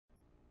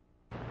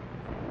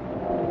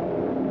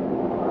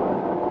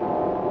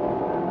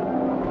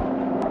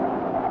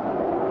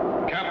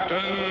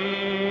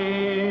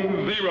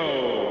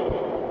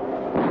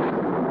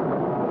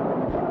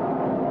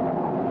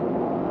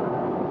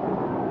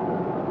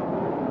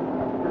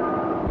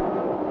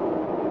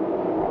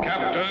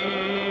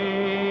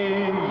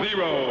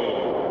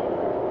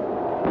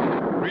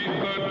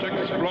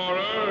research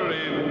explorer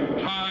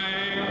in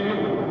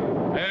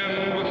time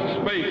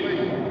and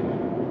space.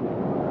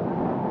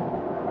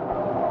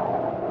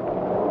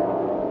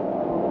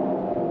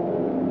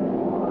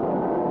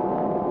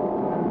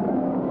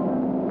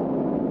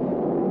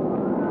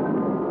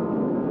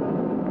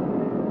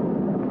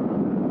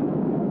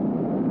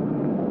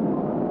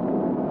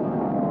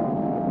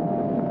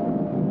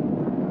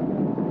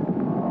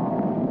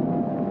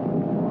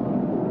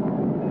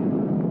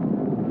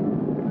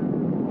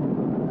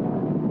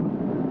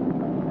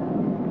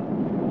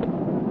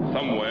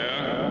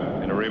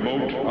 Somewhere in a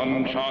remote,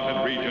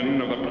 uncharted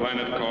region of the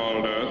planet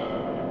called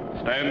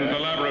Earth stands the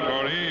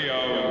laboratory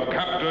of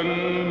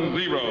Captain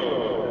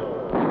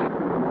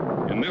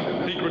Zero. In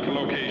this secret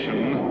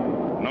location,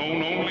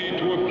 known only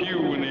to a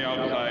few in the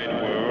outside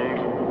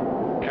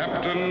world,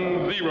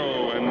 Captain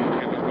Zero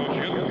and his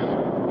associates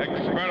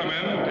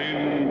experiment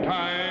in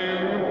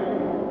time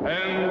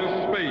and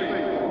space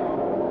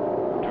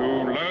to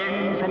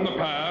learn from the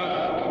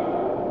past,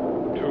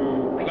 to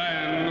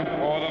plan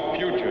for the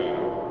future.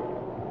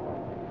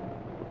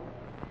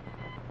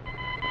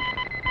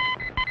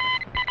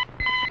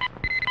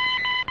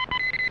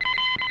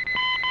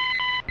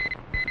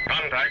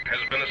 Contact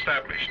has been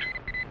established.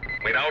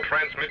 We now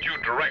transmit you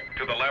direct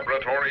to the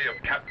laboratory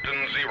of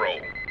Captain Zero.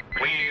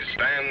 Please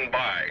stand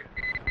by.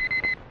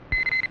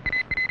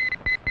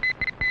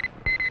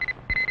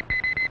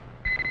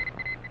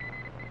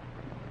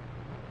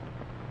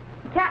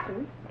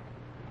 Captain?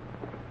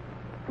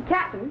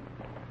 Captain?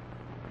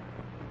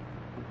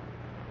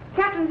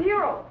 Captain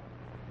Zero!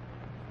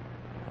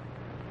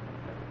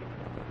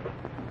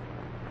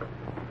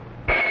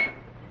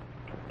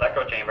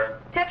 Electro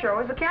chamber.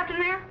 Tetro, is the captain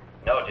there?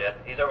 No, Jet.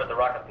 He's over at the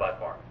rocket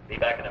platform. Be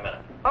back in a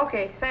minute.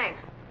 Okay, thanks.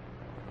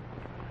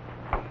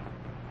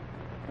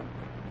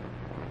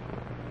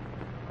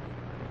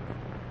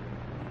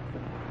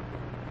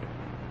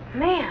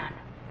 Man,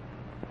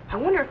 I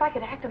wonder if I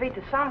could activate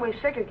the sound wave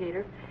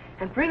segregator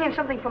and bring in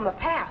something from the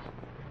past.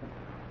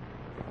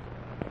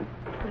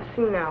 Let's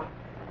see now.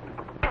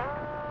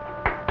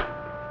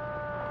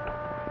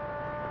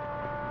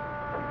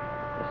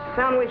 The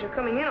sound waves are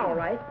coming in all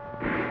right.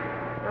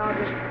 Now I'll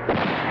just...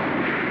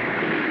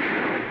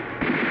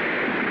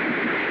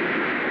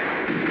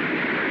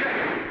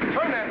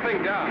 Turn that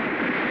thing down.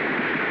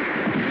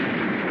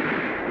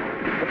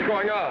 What's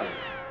going on?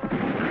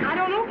 I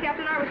don't know,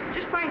 Captain. I was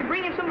just trying to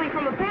bring in something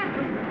from the past,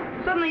 but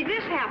suddenly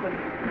this happened.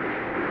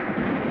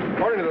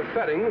 According to the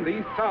setting,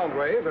 these sound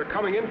waves are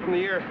coming in from the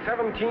year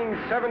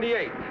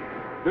 1778,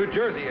 New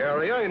Jersey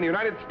area in the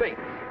United States.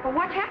 Well,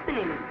 what's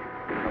happening?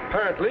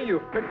 Apparently,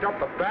 you've picked up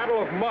the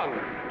Battle of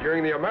Monmouth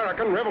during the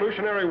American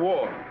Revolutionary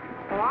War.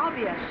 Well, I'll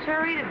be a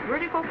serrated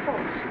vertical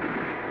pulse.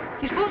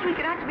 Do you suppose we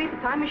could activate the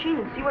time machine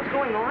and see what's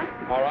going on?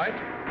 All right.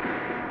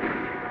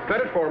 Set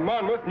it for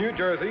Monmouth, New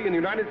Jersey in the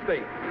United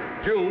States,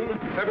 June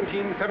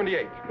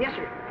 1778. Yes,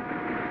 sir.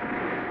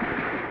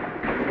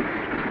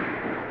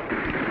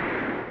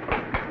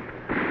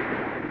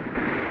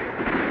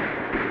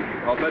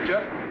 All set,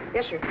 Jet?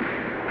 Yes, sir.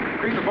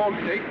 Increase the voltage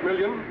to 8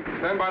 million.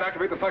 Stand by to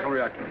activate the cycle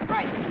reactor.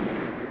 Right.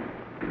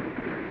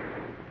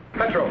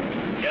 Petro,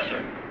 Yes,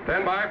 sir.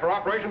 stand by for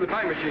operation of the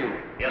time machine.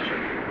 Yes, sir.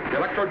 The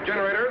electrode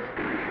generators,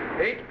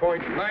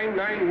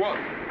 8.991.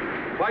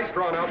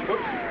 Klystron output,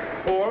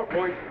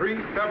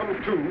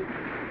 4.372.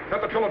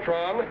 Set the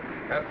trilotron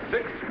at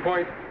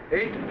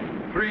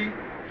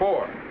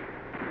 6.834.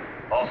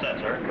 All set,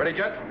 sir. Ready,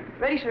 Jet?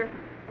 Ready, sir.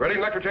 Ready in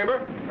electro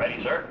chamber?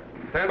 Ready, sir.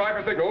 Stand by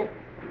for signal.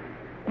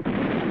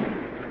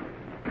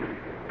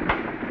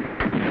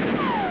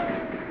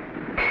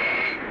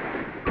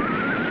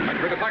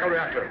 Activate the cycle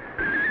reactor.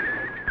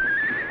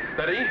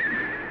 Steady.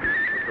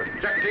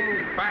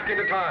 Projecting back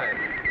into time.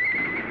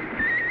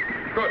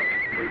 Good.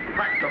 We've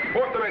cracked the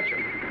fourth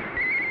dimension.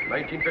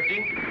 1950,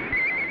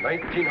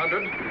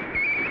 1900,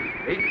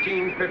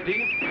 1850.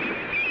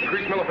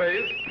 Increase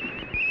milliphase.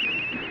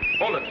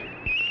 Hold it.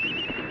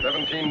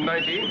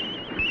 1790,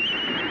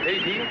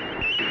 80.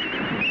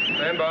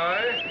 Stand by.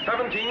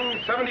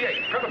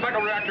 1778. Cut the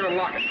cycle reactor and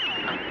lock it.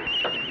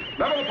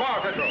 Level the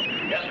power, Petro.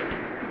 Yes, sir.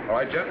 All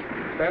right, Jet.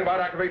 Stand by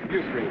to activate the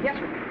view screen. Yes,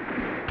 sir.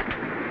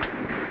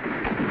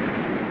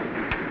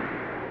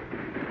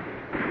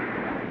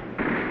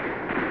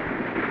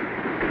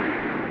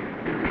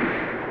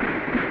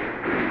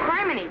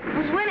 Criminy,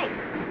 who's winning?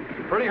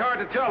 Pretty hard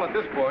to tell at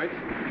this point.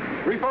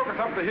 Refocus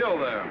up the hill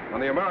there, on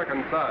the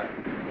American side.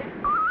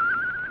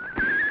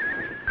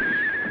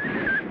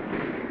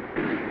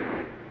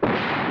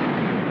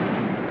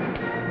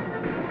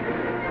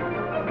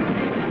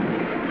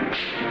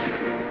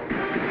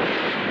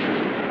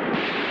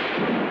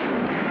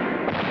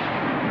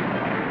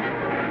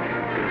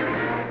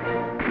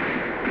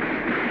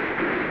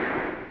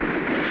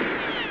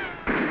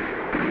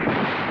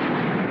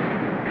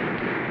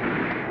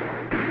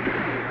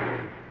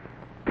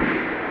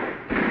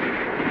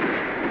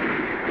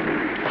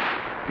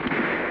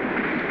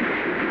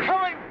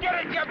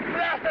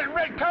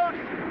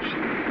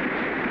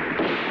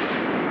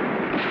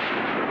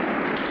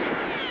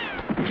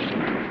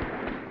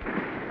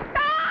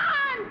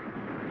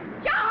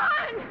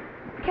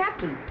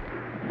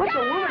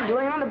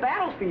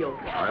 battlefield?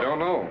 I don't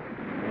know.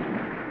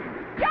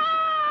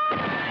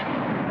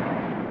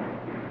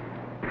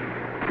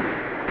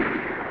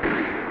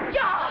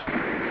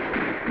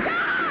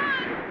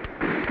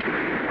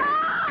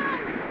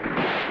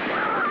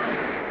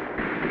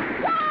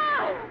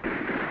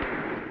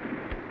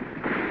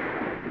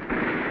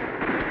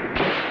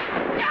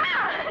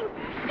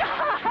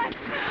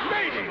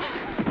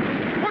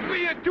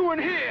 Doing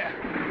here?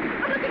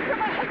 I'm looking for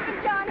my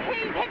husband, John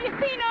Hayes. Have you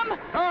seen him?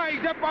 Oh,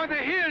 he's up on the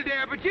hill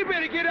there, but you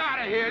better get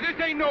out of here. This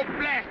ain't no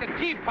blasted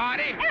tea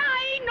party. And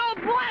I ain't no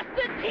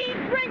blasted tea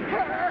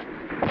drinker.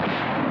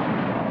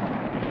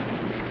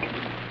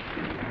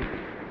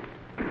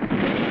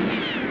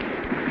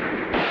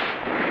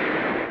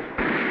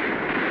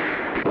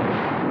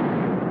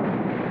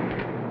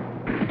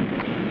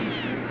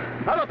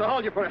 I'll have to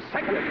hold you for a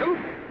second or two.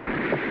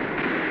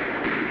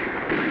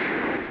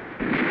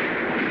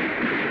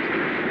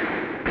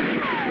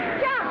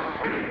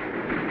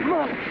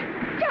 Molly!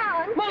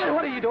 John! Molly,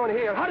 what are you doing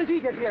here? How did he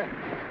get here?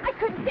 I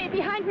couldn't stay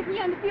behind with ye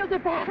on the field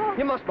of battle.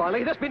 You must,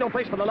 Molly. This be no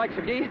place for the likes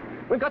of ye.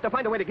 We've got to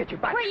find a way to get you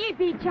back. Where ye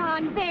be,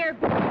 John? There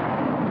be.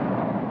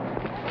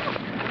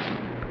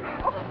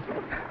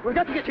 We've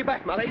got to get you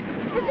back, Molly.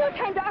 There's no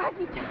time to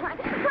argue, John.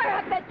 Fire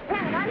up that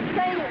cannon. I'm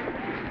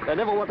saying. There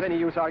never was any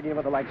use arguing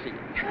with the likes of you.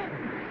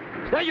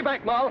 Stay you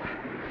back, Moll.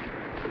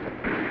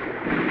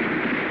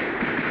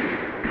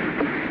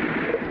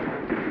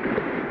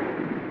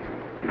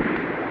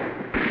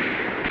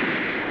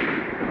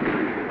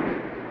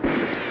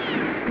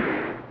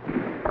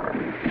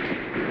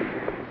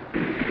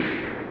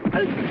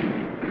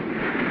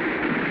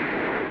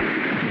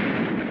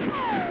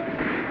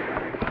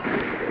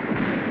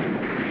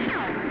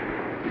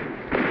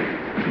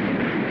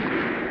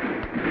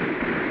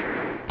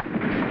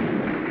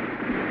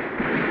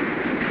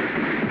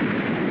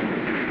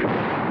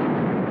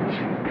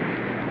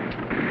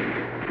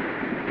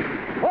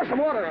 Pour some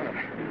water on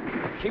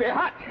her. She be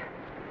hot.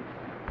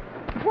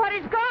 What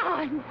is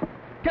gone?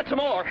 Get some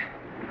more.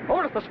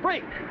 Over at the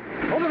spring.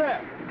 Over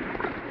there.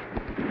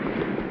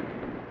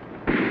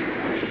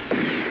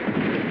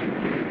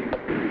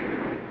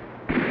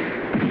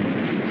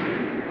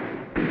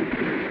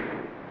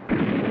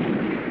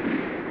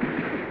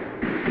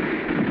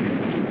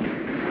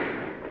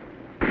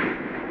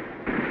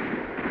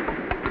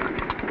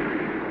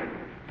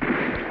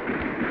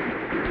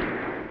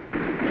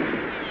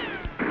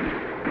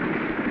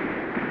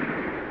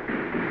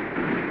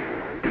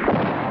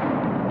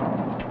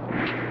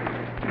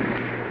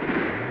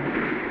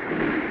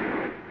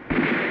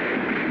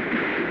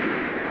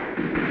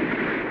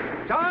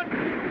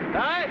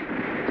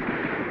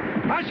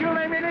 Your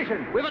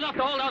ammunition. We've enough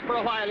to hold out for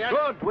a while yet.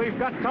 Good. We've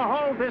got to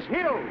hold this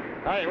hill.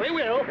 Aye, we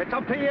will. It's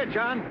up to you,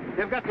 John.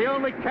 You've got the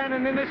only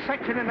cannon in this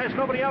section, and there's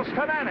nobody else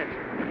to man it.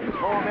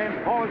 More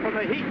men fall from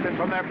the heat than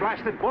from their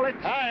blasted bullets.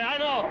 Aye, I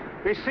know.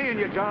 Be seeing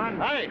you, John.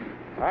 Aye.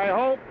 I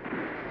hope.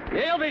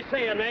 You'll be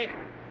seeing me.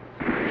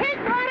 Here's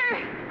water.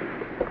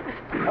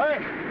 Hey.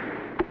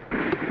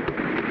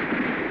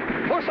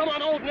 Pour some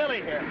on old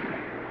Nellie here.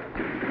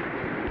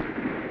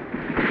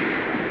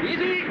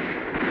 Easy.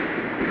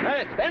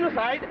 Hey, stand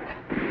aside.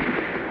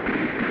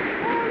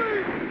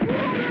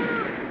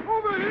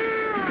 Over here!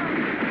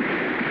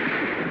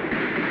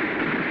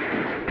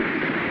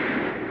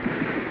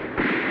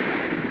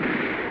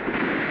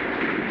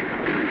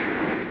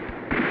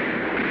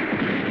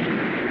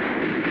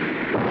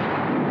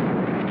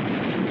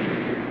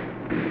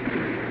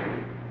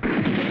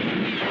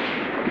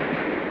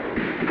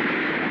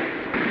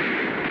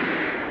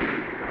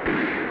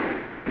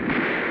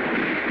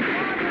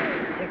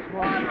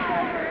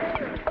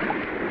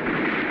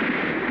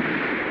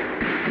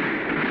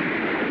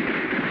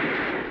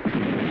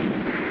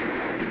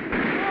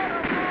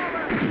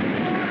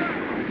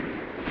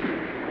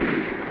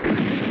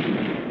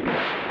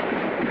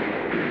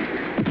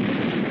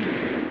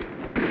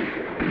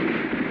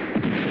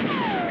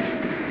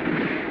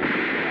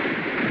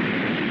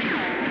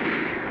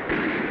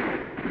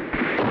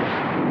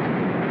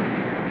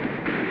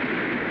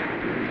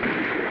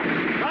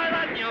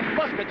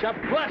 You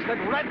blasted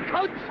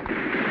redcoats!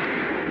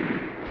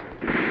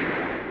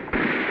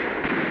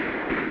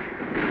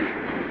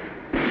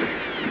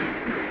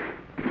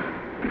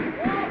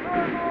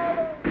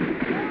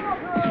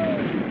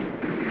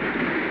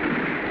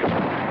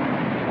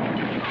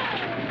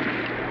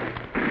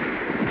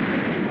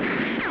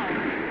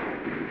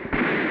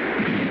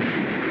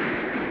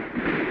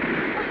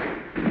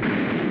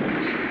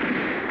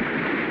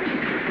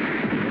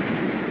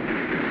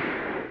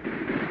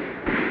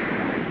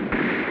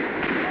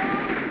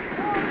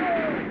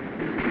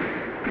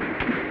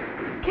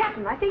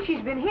 I think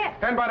she's been hit.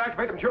 Stand by to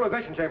activate the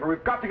materialization chamber.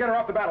 We've got to get her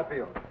off the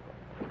battlefield.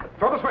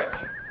 Throw the switch.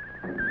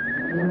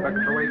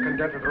 Spectrowave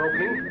condensers are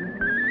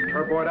opening.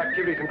 Turboid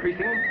activity is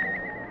increasing.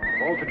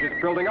 Voltage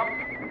is building up.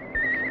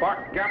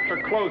 Spark gaps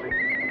are closing.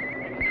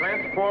 She's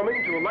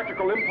transforming to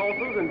electrical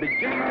impulses and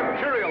beginning to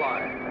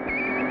materialize.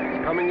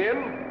 She's coming in.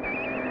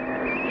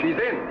 She's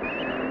in.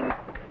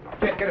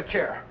 Jet, get a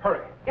chair.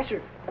 Hurry. Yes,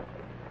 sir.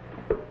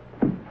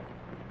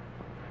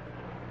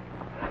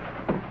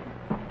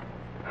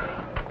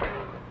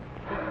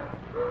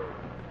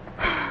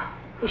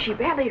 Is she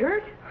badly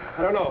hurt?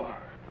 I don't know.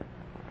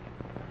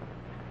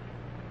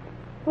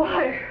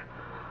 Water.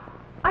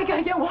 I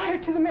gotta get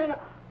water to the men.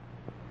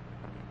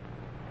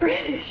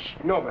 British.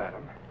 No,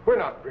 madam. We're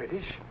not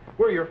British.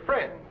 We're your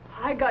friends.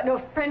 I got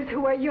no friends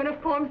who wear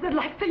uniforms that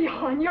like to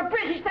yawn. You're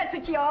British, that's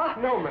what you are.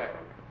 No, madam.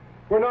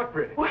 We're not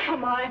British. Where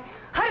am I?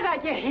 How did I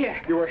get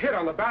here? You were hit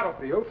on the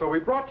battlefield, so we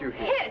brought you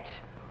here. Hit?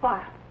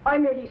 Why, I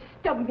merely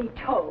stubbed me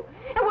toe.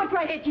 And what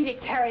right had you to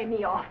carry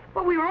me off?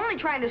 But we were only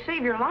trying to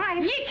save your life.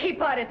 You keep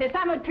out of this.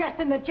 I'm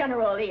addressing the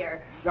general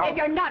here. Now- If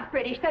you're not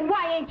British, then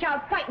why ain't you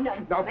out fighting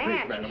them? Now, please,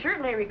 Man, madam. she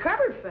certainly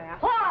recovered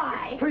fast.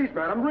 Why? Please,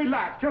 madam,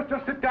 relax. Just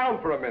sit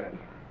down for a minute.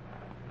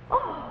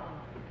 Oh,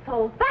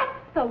 so that's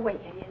the way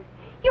it is.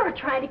 You're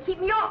trying to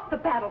keep me off the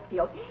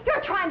battlefield.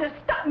 You're trying to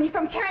stop me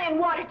from carrying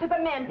water to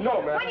the men.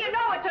 No, ma'am. When you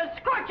know it's a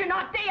scorching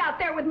hot day out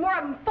there with more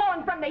of them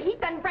falling from the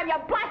heat than from your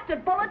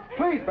blasted bullets.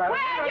 Please, madam,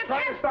 Well, I'm you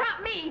trying can't to stop-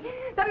 stop me.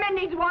 The men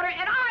needs water,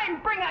 and I'll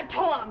bring it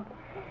to them.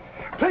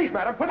 Please,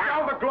 madam, put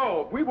down the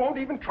globe. We won't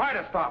even try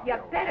to stop You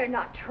better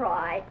not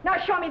try. Now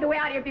show me the way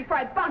out of here before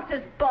I bounce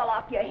this ball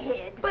off your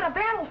head. But a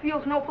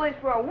battlefield's no place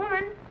for a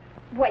woman.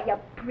 Why, you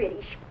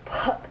British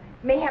pup.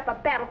 Mayhap a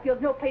battlefield's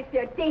no place for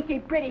your dainty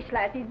British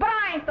lassies, but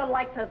I ain't the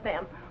likes of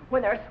them.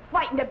 When there's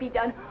fighting to be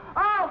done,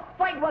 I'll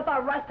fight with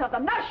the rest of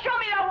them. Now show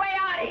me the way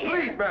out of here.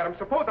 Please, madam,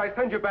 suppose I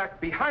send you back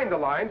behind the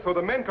line so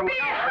the men can...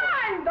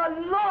 Behind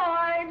the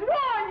lines,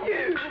 won't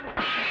you?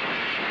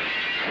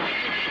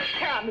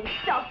 Tell me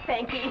stuff,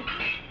 Sankey.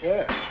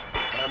 Yeah,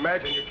 I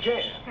imagine you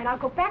can. And I'll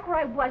go back where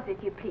I was,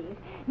 if you please,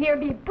 near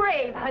me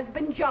brave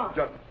husband John.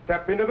 Just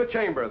step into the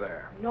chamber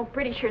there. No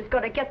Britisher's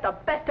gonna get the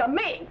best of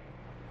me.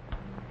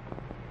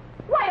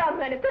 Wait a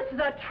minute, this is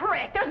a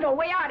trick. There's no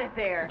way out of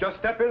there. Just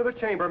step into the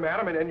chamber,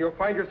 madam, and you'll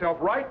find yourself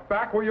right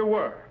back where you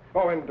were.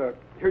 Oh, and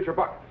here's your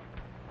bucket.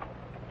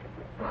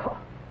 Oh,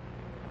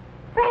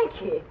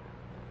 Frankie.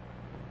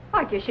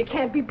 I guess you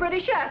can't be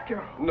British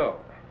after all. No.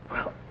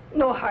 Well,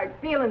 no hard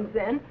feelings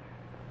then.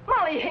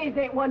 Molly Hayes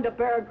ain't one to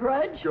bear a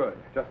grudge. Good.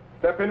 Just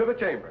step into the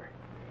chamber.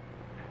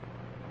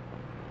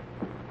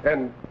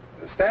 And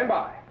stand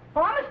by.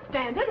 Well, I'm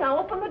standing. Now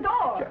open the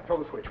door. Yeah,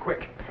 throw the switch,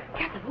 quick.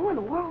 Captain, who in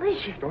the world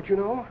is she? Don't you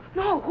know?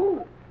 No,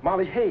 who?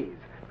 Molly Hayes.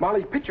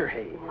 Molly Pitcher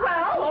Hayes.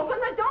 Well, open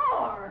the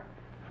door.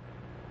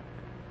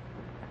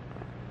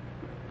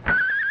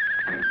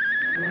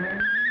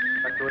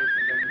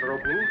 Vectoration sensors are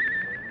opening.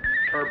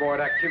 Turboid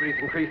activities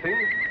increasing.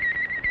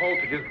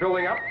 Voltage is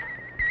building up.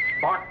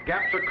 Spark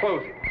gaps are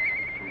closing.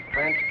 She's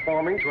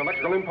transforming to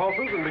electrical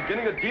impulses and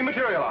beginning to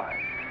dematerialize.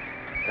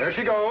 There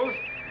she goes.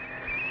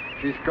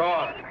 She's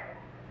gone.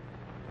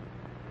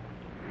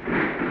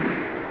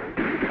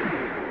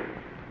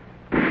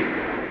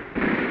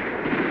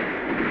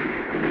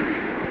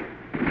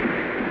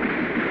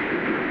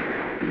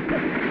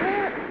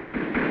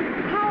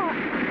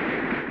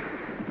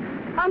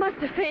 I must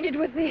have fainted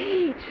with the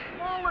heat.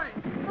 Molly!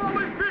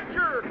 Molly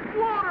Pitcher!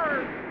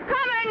 Water!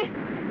 Coming!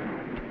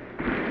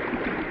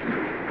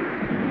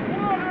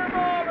 Water,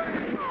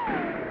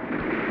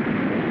 Molly!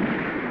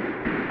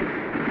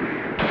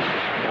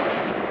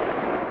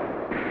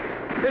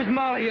 There's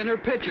Molly in her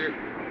pitcher.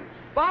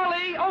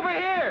 Molly, over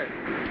here!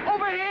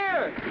 Over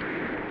here!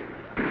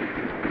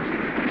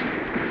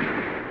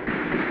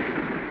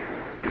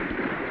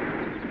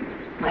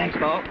 Thanks,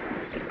 Paul.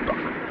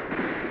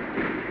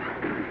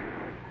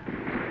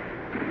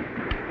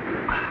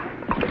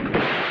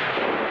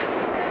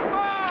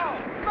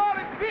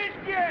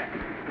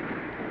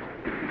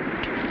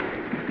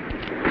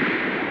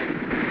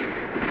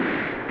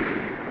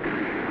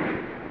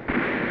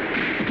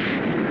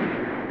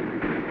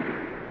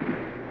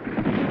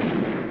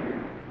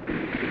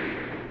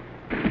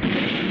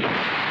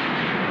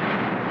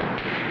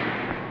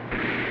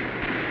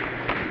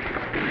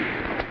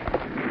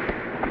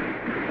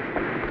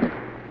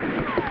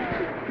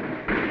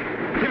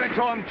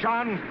 To 'em,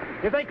 John.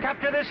 If they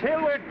capture this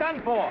hill, we're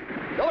done for.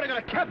 Nobody's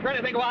gonna capture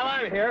anything while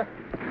I'm here.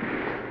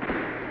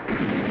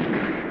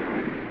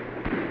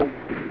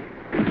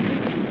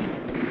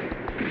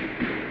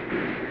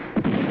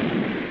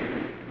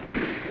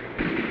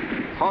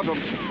 Hodgson,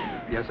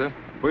 Yes, sir.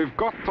 we've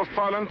got to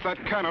silence that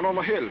cannon on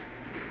the hill.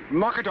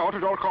 Knock it out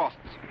at all costs.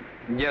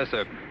 Yes,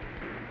 sir.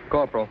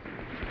 Corporal.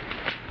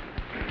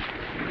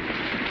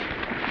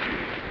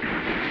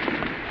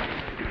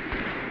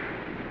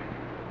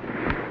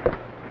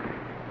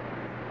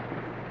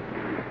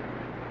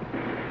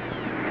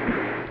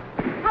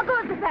 How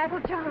goes the battle,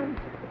 John?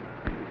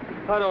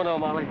 I don't know,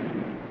 Molly.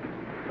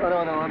 I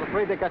don't know. I'm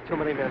afraid they got too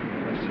many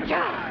men.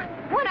 John!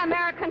 One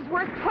American's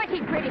worth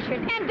 20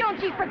 Britishers, and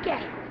don't you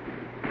forget it.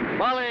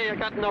 Molly, I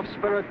got enough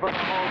spirit for the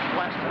whole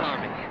blasted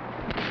army.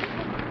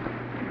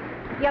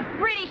 You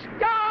British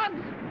dogs!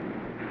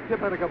 You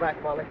better go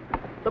back, Molly.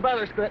 The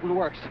batter's getting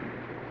worse.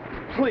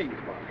 Please,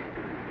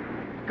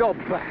 Molly. Go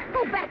back.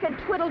 Go back and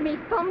twiddle me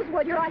thumbs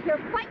while you're out here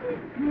fighting?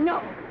 No.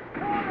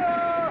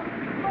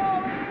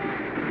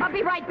 I'll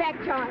be right back,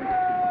 John.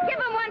 Give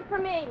him one for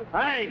me.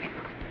 Hey!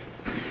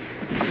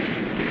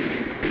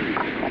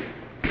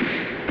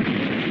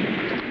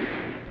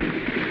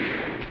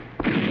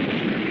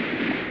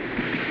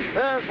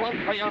 Here's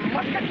one for your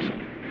muskets.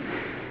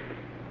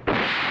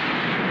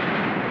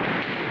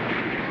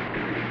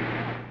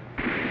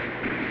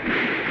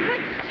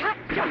 Good shot,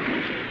 John.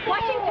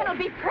 Washington will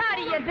be proud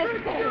of you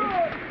this day.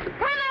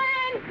 Come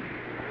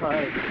on! I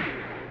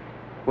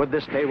would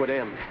this day would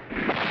end.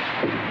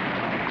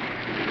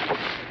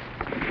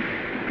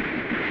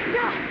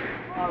 John!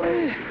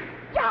 Molly!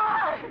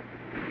 John!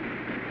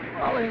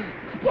 Molly!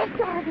 Yes,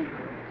 darling.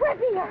 Where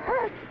be you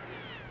hurt?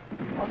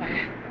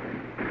 Molly!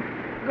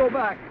 Go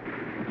back.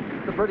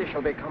 The British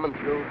will be coming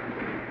through.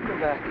 Go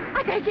back.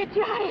 I gotta get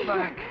you out of here.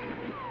 Back.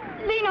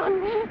 Lean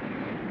on me.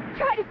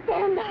 Try to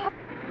stand up.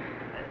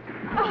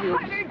 Oh,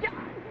 harder,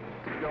 John.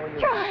 No, you...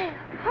 Try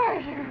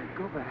harder.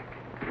 Go back.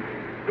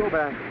 Go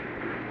back.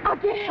 I'll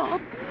get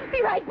help.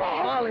 Be right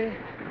back. Molly!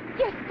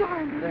 Yes,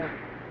 darling.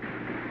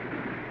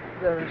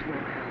 There is no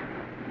help.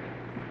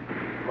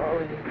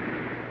 Molly,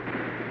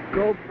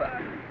 go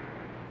back.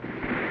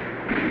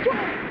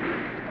 John.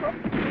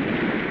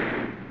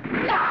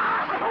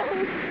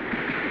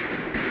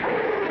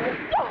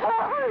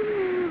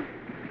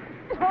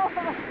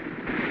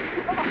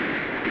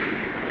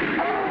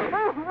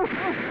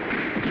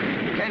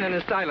 Cannon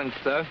is silenced,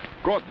 sir.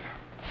 Good.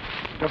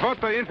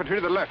 Divert the infantry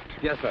to the left.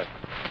 Yes, sir.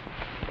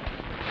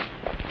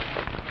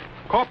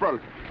 Corporal,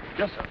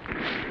 Yes, sir.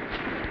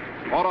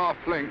 on our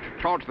flank,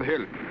 charge the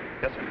hill.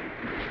 Yes, sir.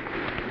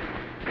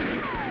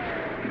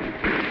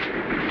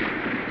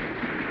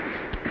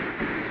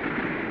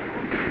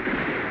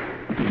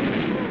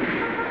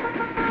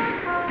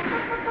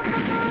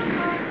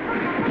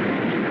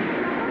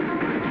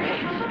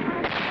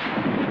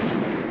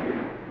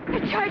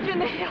 They're charging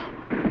the hill.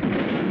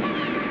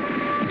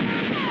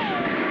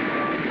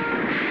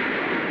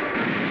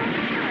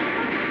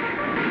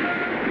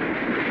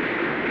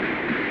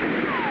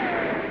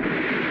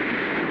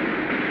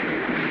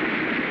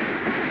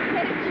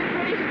 Get it, you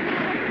British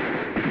fellow.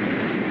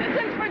 This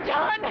is for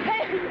John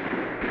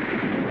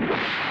Hay.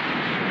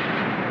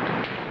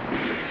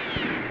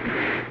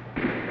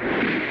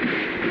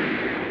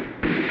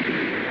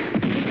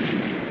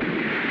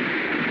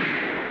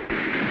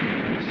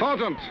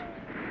 Sergeant,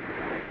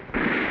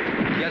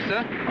 Yes,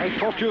 sir? I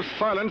thought you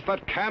silenced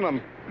that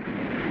cannon.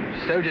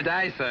 So did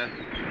I, sir.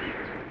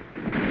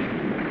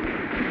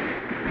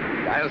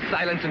 I'll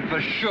silence him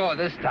for sure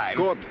this time.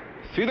 Good.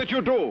 See that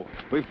you do.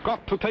 We've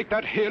got to take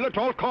that hill at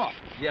all costs.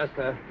 Yes,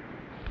 sir.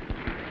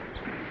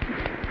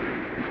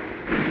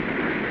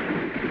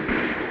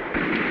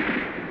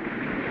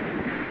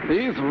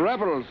 These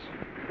rebels,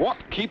 what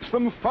keeps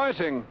them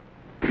fighting?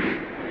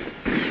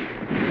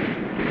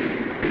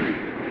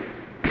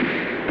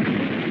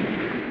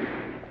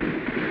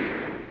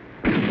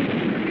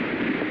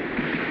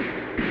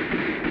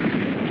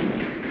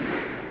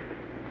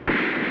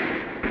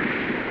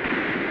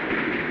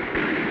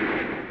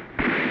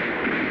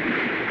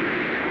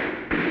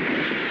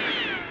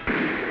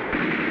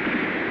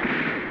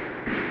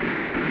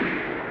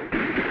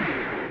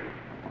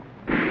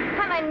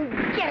 Come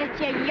and get it,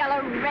 you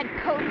yellow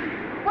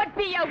redcoat. What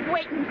be you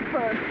waiting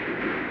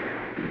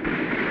for?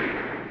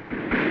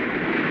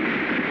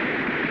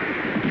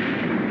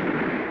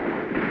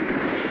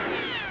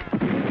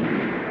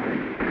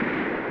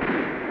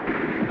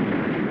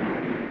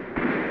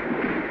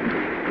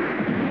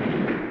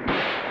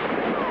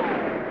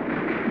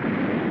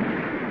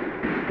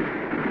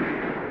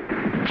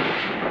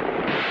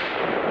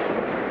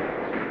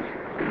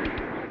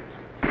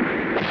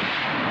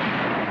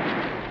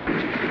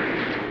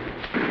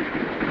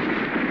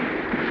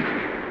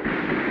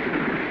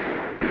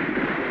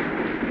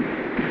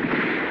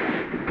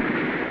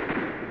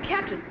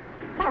 Captain,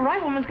 that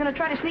rifleman's gonna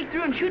try to sneak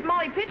through and shoot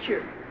Molly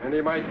Pitcher. And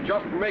he might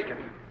just make it.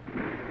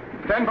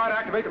 Stand by to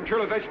activate the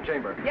materialization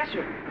chamber. Yes,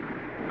 sir.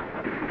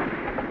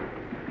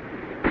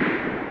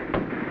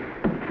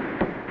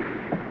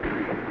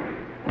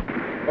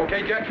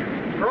 Okay, Jet,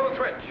 throw the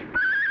switch.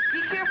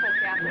 Be careful,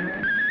 Captain.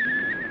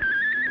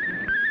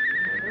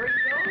 There he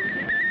goes.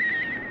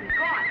 He's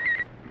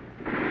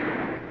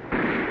gone.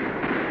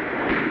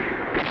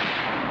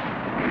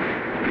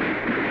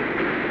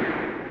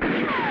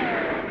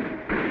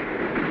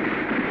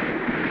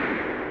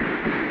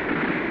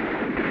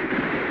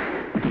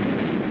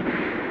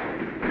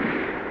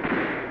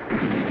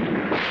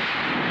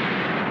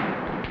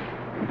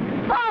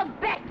 Fall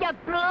back, you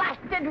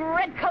blasted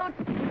redcoats!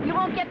 You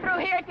won't get through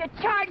here if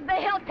you charge the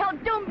hill till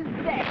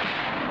doomsday!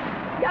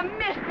 You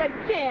missed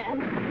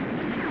again!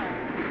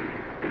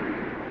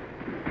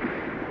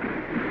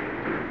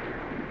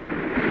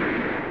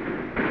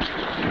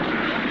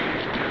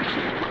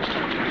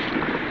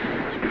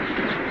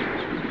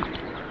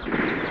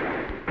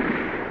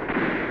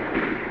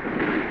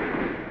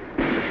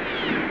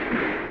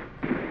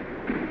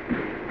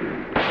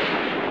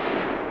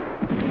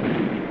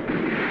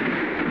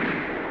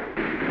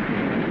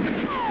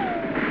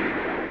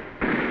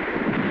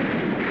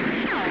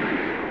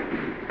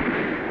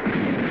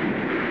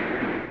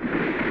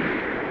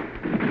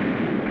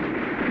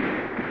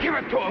 Give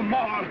it to him,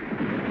 Maul!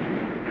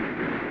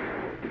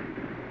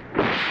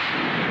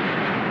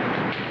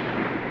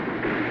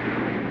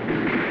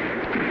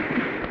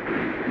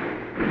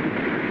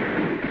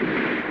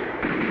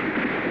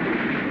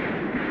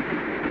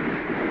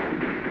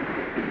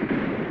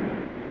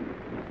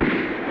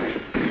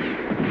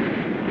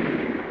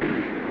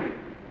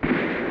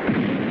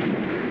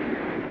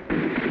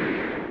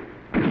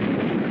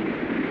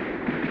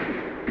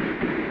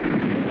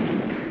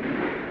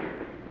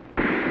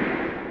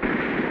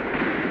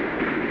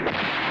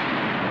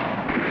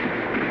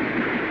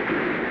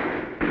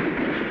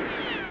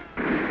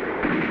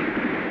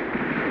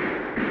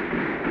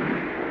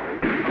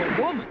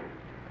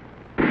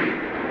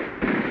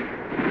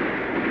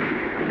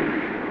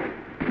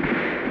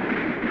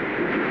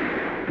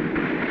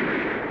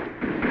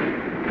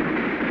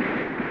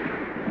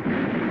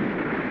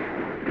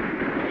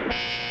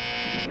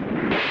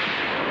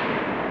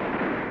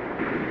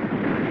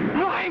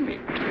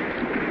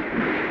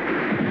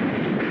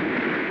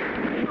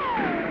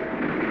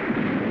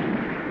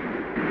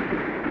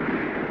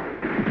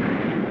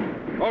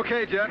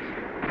 Okay, Jet.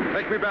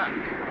 Take me back.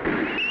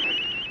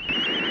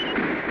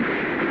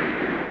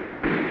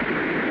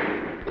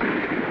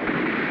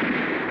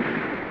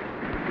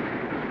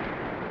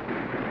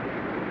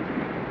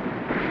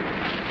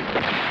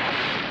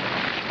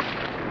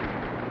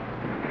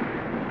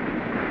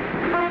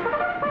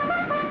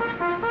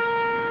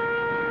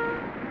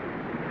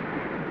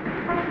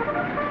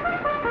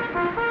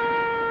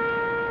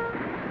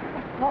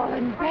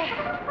 Falling back.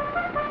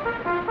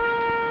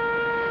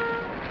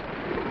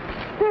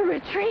 They're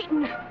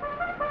retreating.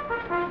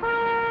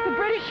 The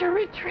British are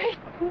retreating.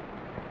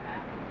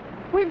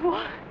 We've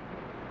won.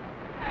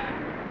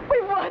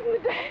 We've won the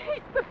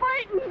day. The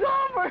fighting's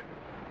over.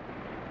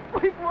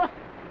 We've won.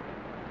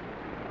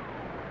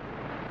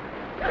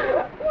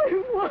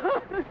 We've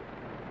won.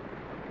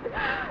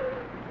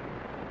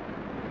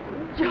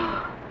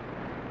 John.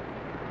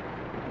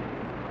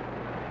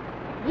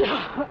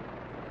 John.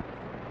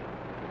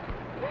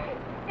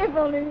 If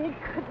only you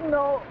could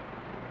know.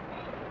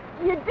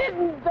 You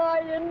didn't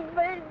die in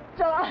vain,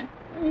 John.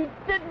 You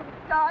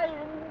didn't die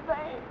in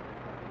vain.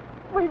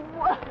 We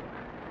won.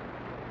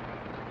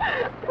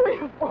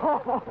 We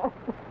won.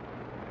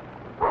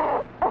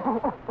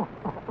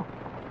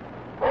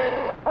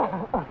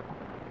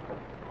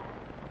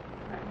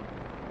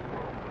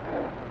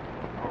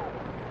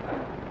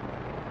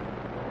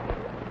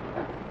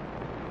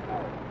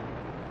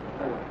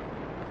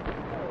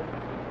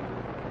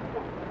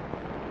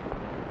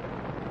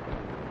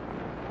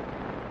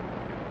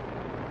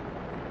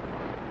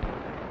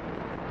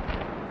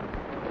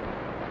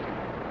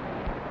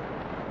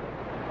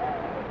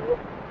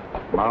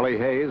 Molly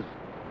Hayes.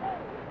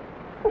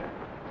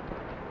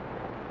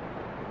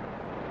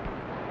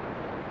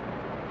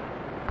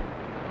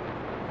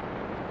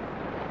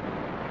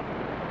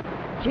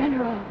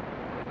 General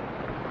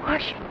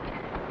Washington.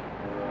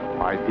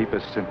 My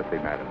deepest sympathy,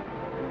 madam.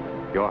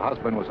 Your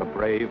husband was a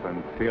brave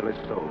and fearless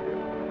soldier.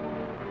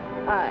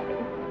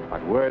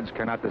 But words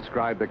cannot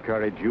describe the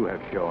courage you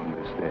have shown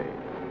this day.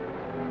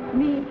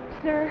 Me,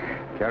 sir?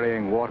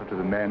 Carrying water to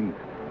the men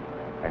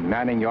and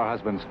manning your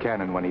husband's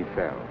cannon when he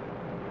fell.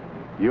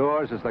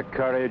 Yours is the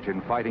courage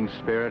and fighting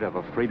spirit of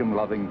a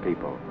freedom-loving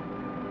people.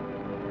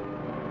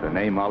 The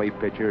name Molly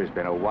Pitcher has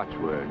been a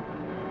watchword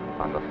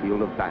on the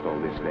field of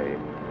battle this day.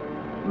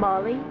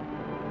 Molly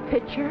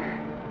Pitcher?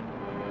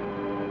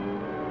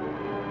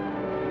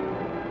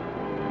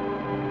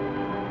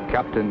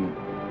 Captain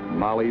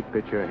Molly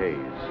Pitcher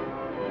Hayes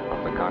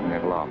of the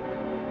Continental Army.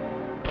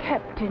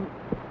 Captain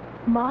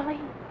Molly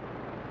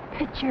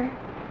Pitcher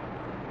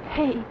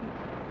Hayes.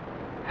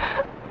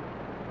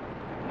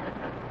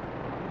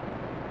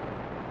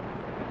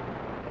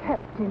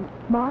 Captain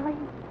Molly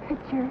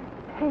Pitcher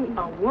Hayes.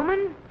 A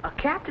woman? A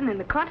captain in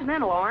the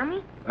Continental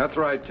Army? That's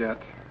right, Jet.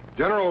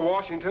 General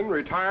Washington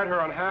retired her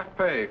on half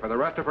pay for the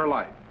rest of her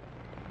life.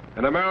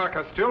 And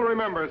America still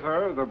remembers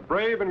her as a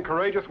brave and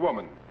courageous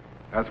woman,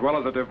 as well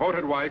as a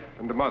devoted wife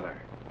and a mother.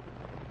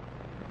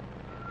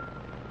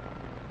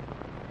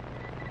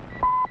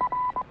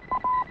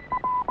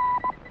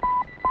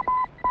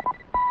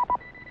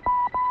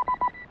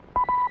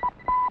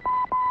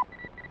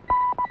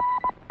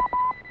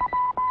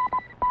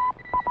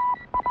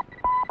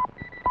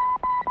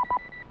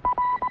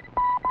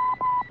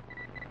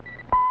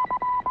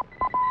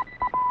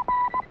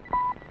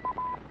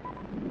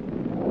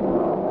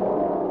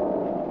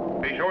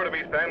 Be sure to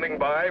be standing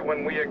by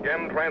when we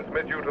again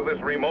transmit you to this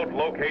remote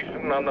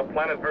location on the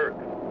planet Earth,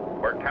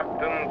 where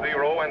Captain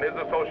Zero and his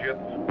associates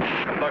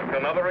conduct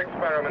another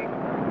experiment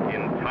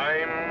in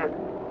time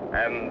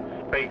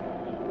and space.